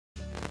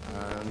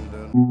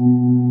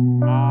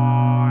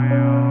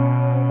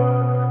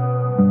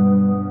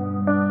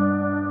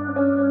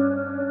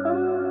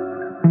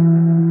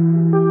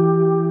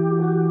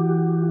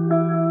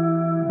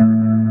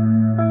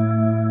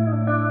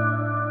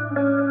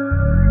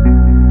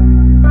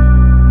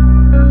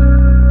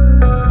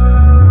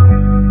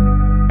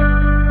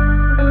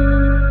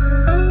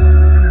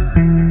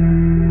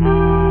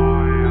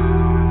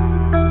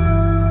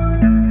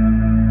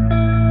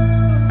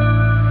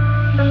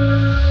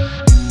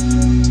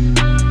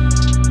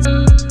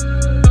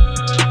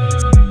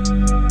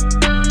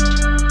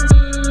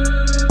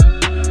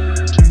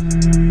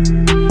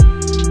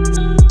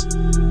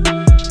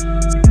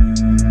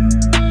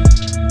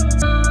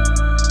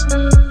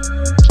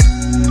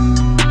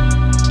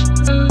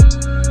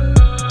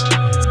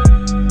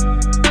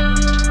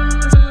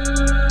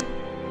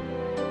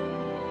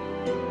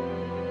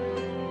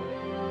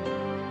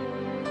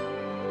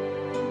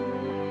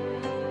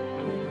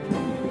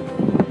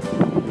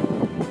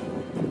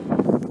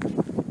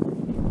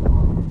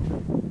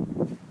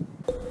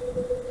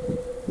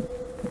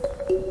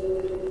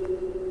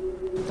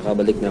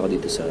Nakabalik na ako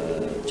dito sa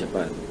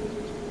Japan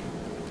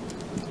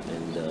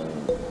and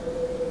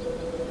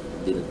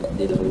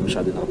di na kami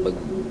masyado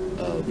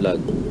nakapag-vlog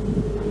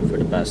for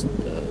the past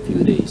few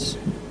days.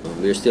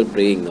 We're still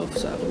praying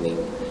sa aming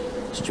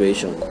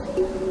situation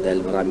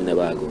dahil marami na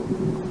bago.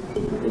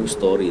 Yung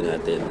story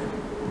natin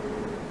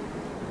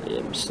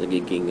mas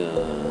nagiging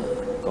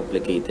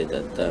complicated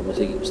at mas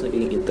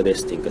nagiging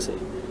interesting kasi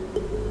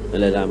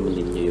nalalaman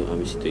ninyo yung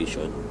aming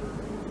situation.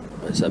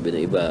 Sabi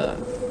ng iba,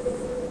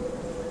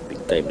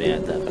 time na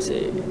yata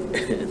kasi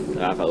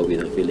nakaka-uwi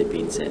ng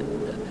Philippines and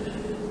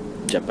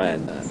Japan.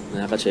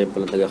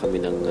 Nakaka-tsempo lang talaga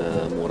kami ng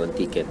murang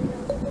ticket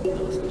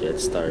sa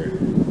Jetstar.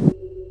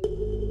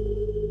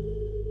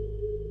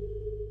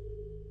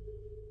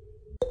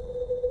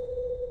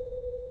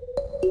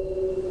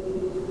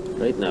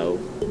 Right now,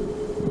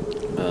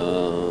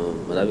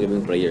 marami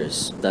kaming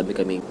prayers, dami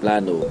kaming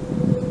plano,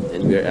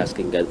 and we are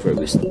asking God for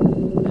wisdom.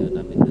 Ayaw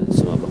namin na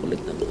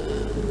sumabakulit ng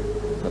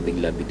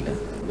pabigla-bigla.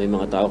 May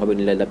mga tao kami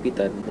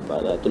nilalapitan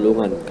para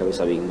tulungan kami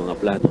sa aming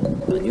mga plano,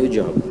 a new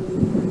job.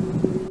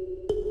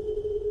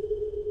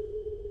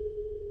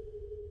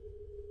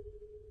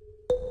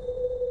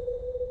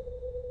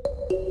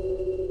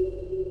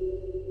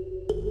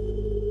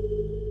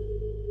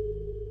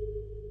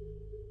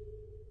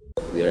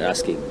 We are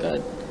asking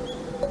God,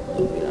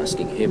 we are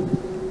asking Him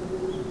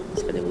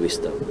sa kanyang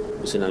wisdom.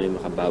 Gusto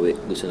namin makabawi,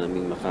 gusto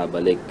namin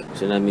makabalik,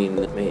 gusto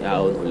namin may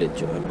aon ulit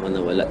yung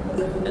mga nawala.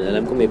 And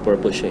alam ko may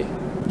purpose siya eh.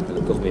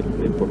 Alam ko may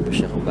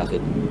purpose siya kung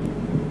bakit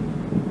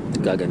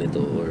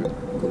gaganito or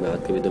kung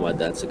bakit kami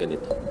dumadaan sa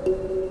ganito.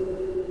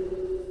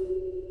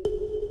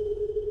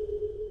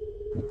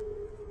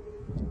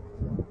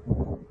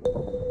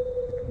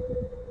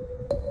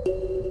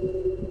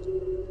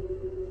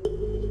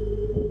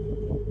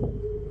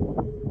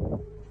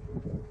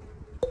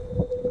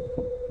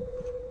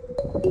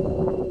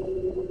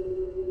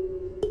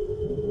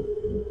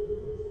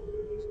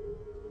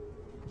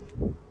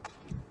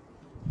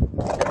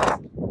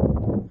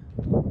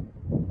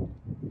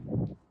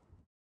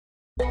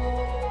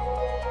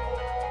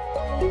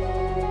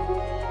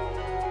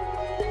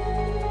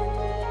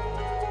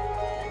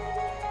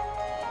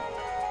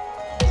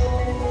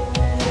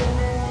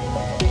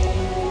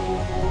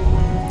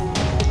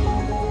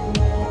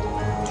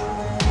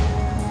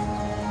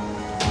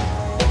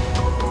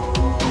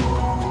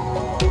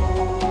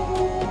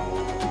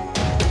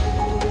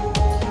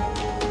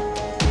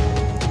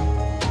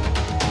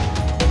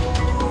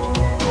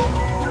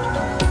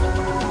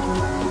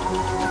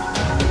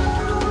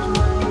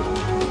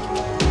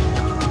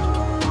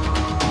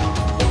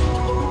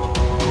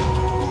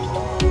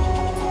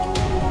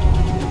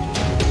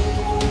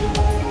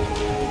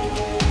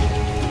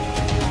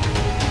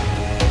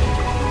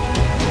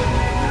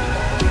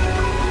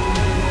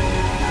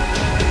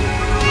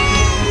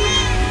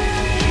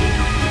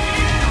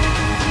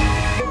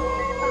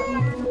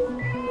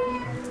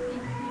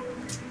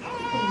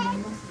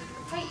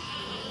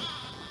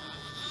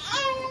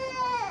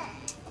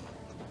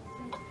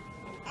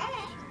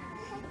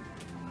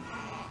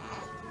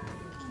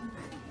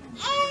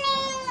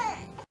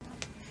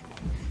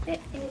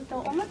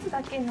おむつ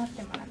だけになっ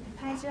てもらっ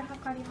て体重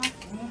測ります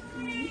ね。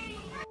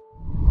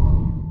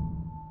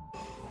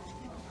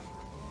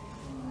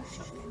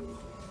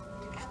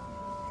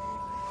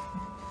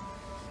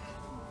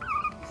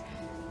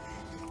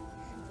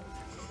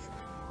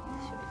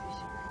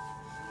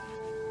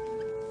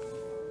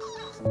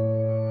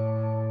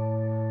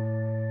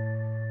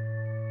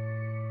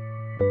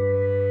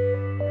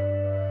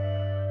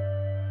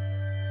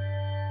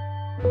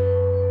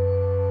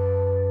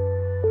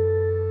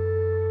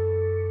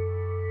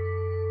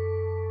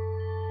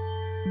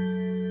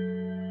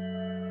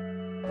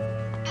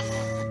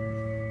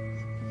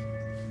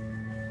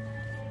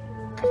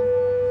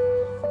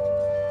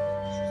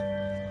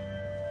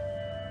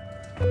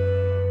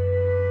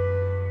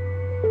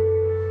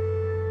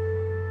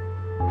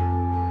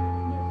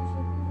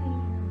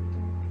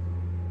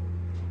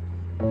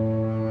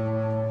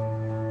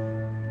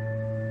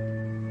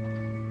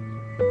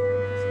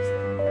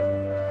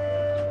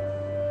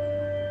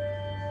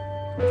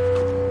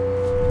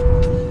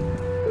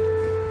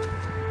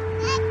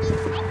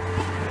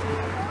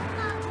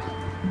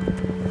Hindi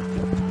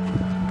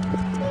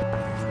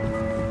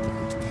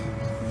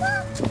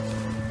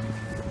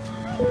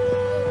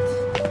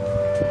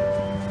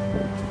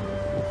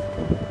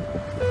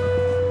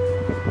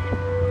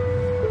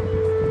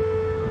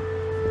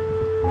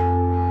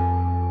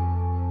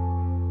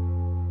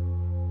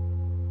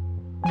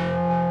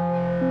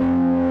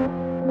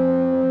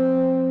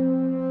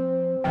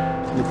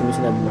ko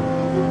sinabi mo.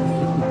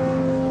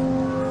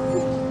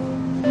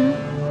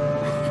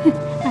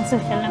 Ang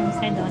social lang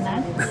Mr.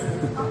 Donald.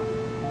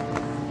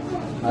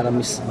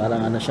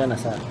 Parang ano siya,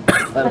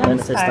 parang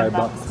nasa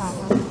Starbucks.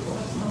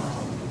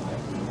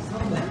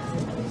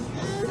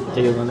 Ito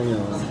yung ano nyo,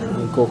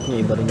 yung Coke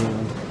nyo, iba rin yung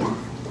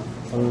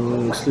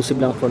ang exclusive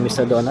lang for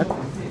Mr. Donut.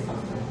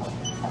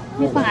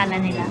 May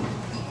pangalan nila.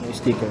 Yung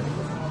sticker.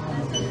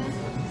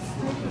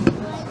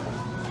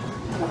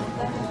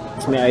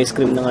 Tapos may ice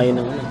cream na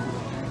ngayon ng ano,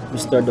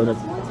 Mr. Donut.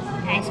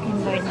 Ice cream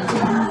board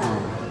na.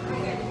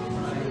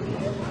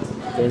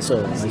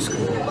 Denso, ice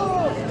cream.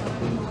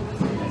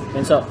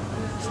 Denso.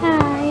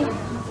 Hi!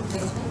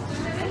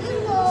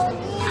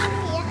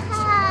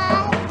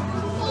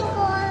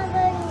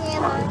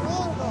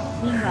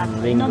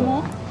 Ringo. Ano mo?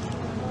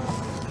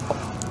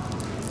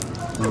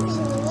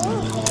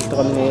 Ito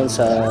kami ngayon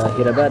sa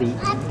Hirabari.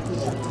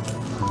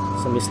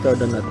 Sa Mr.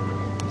 Donut.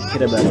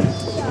 Hirabari.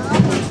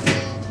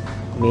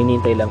 May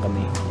hinihintay lang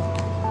kami.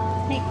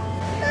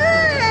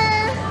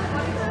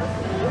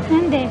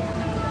 Hindi.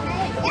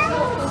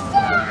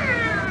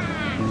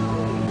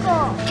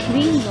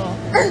 Bingo.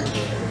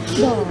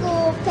 Bingo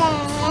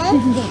pen.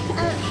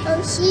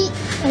 Oshi.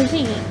 Oh,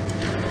 sige.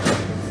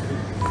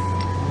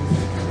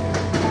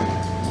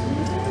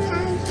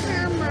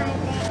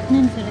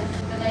 Nan sila?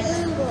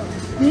 Bingo.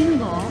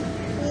 Bingo.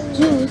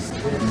 Juice.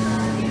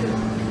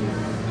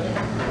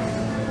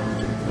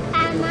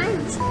 Amai.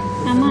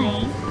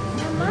 Amay.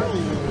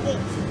 Amai.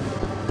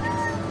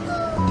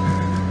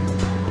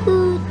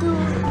 Tutu.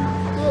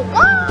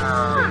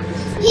 Ah!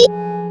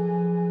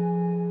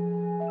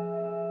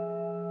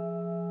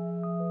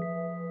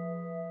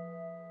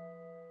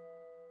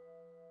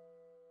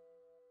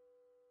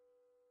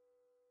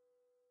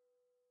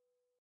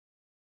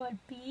 One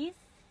piece.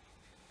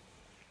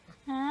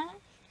 Ha?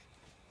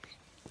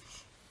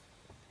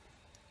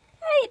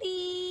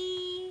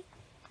 Heidi!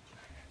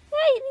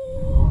 Heidi!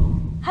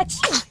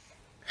 Hachi!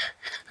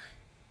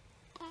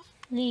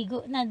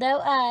 Ligo na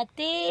daw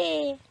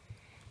ate.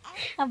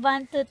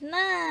 Abantot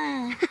na.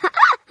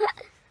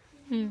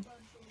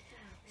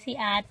 Si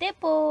ate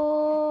po.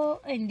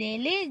 Hindi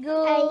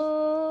ligo.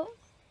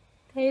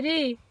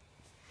 Heidi!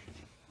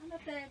 Ano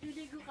te?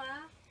 Liligo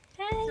ka?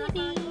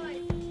 Heidi!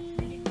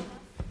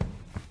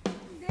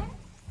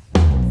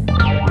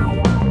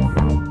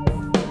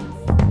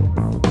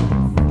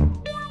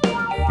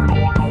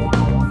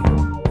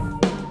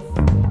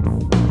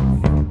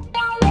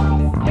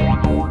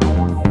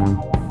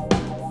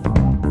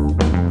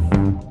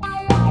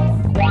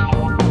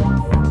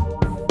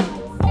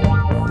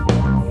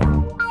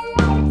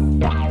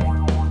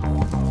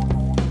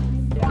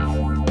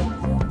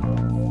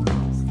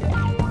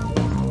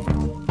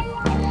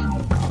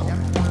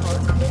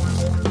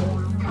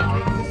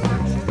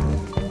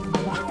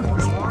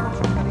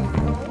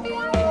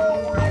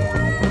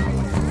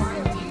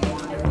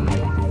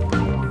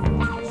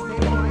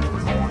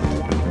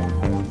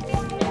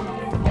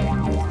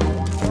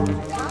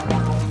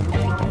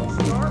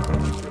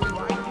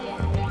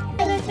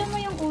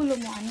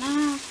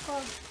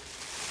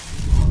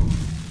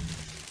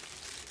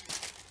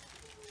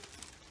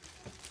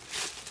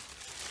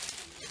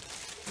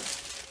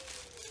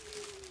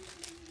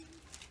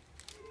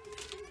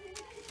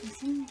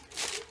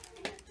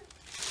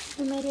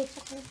 Umirit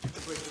ako.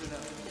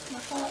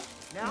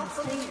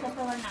 Straight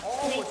katawan na.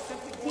 Straight.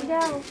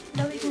 Sigaw.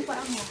 Dawit mo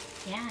pa mo.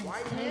 Yan.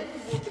 Straight.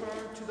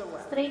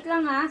 Straight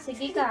lang ha.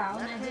 Sige ka.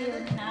 Una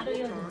yun. Naro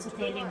yun sa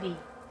telebi.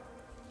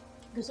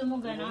 Gusto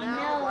mo ganon?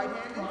 No.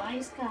 O,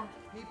 ayos ka.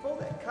 People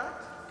that cut,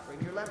 bring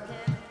your left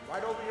hand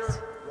right over your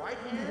right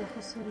hand,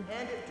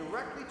 hand it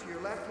directly to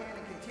your left hand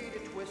and continue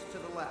to twist to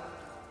the left.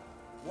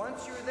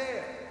 Once you're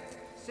there,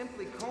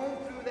 simply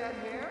comb through that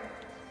hair.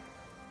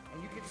 And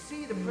you can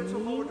see the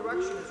principal over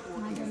direction is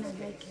working in this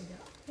case.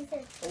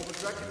 Over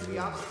directed to the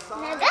opposite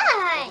side,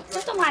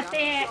 Gusto mo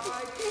ate.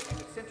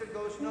 and the center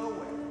goes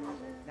nowhere.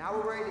 Now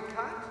we're ready to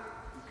cut.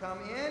 You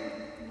come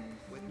in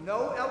with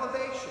no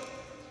elevation,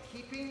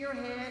 keeping your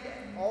hand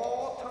at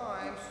all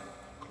times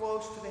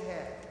close to the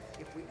head.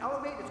 If we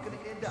elevate, it's going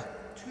to end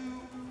up too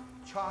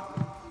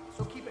choppy.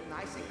 So keep it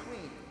nice and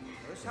clean.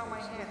 Notice how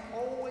my hand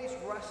always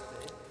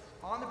rested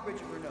on the bridge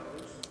of her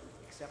nose,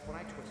 except when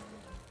I twisted.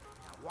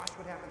 Watch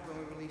what happens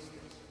when we release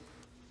this.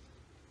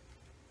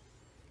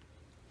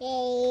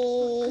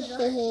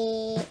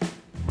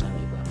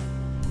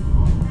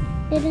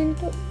 Meron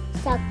to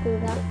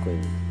Sakura.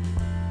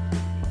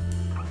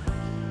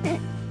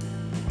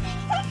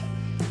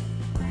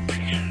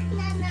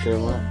 Sure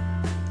mo?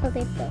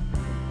 Okay po.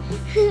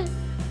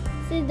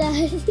 Si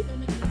Daddy.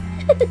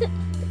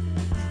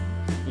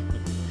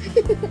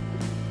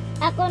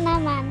 Ako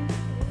naman.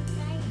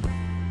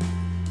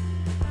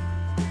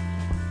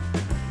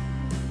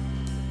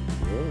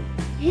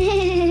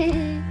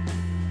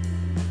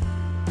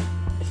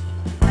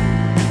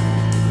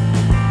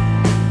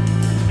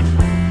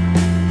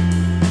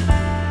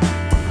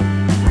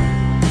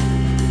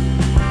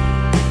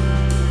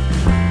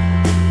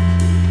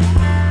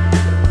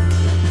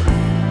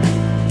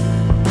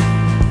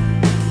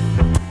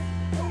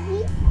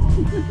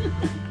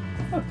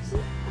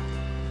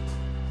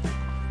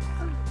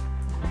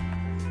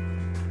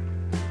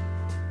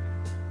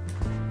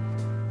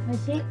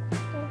 Masih?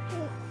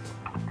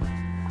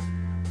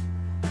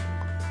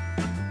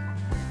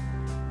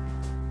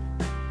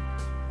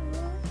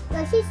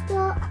 Masih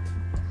stop.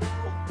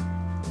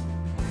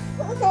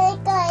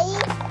 Selesai.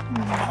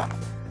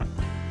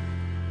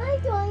 Ay,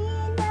 tuloy.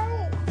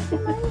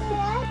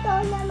 Sumaya, ito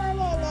naman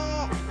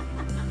nenek.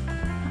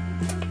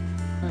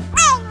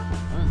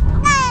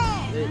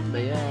 Ulit ba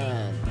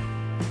yan?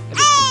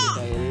 Ulit si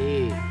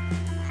Kyrie.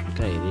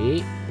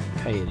 Kyrie.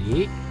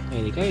 Kyrie.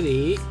 Kyrie.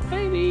 Kyrie.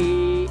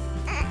 Kyrie.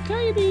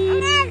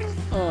 Kyrie.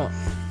 Oh.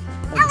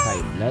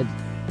 Mag-high blood.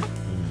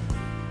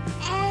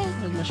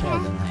 Huwag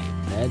masyadong high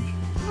blood.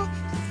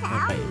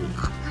 Okay.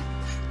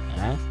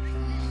 Ha?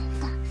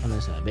 Ano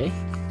sabi?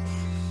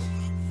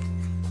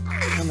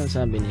 Ano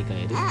sabi ni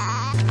Kyrie?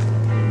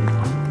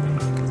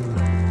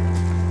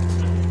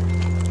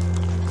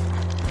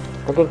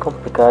 Naging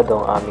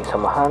komplikado ang aming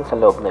samahan sa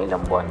loob ng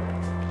ilang buwan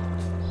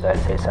dahil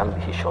sa isang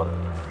desisyon.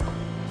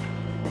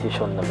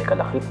 Desisyon na may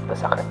kalakip na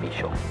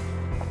sakripisyo.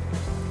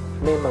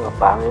 May mga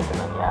pangit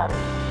na nangyari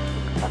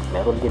at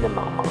meron din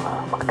namang mga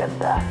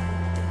maganda.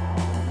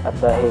 At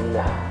dahil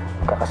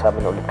kakasama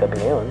na ulit kami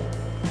ngayon,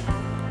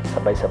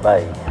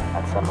 sabay-sabay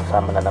at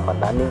sama-sama na naman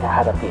naming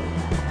haharapin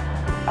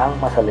ang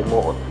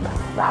masalimuot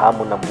na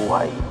hamon ng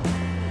buhay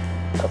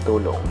sa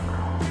tulong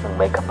ng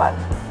may kapal.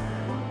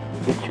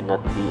 It should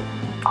not be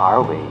our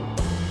way,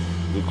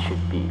 it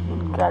should be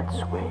in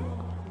God's way.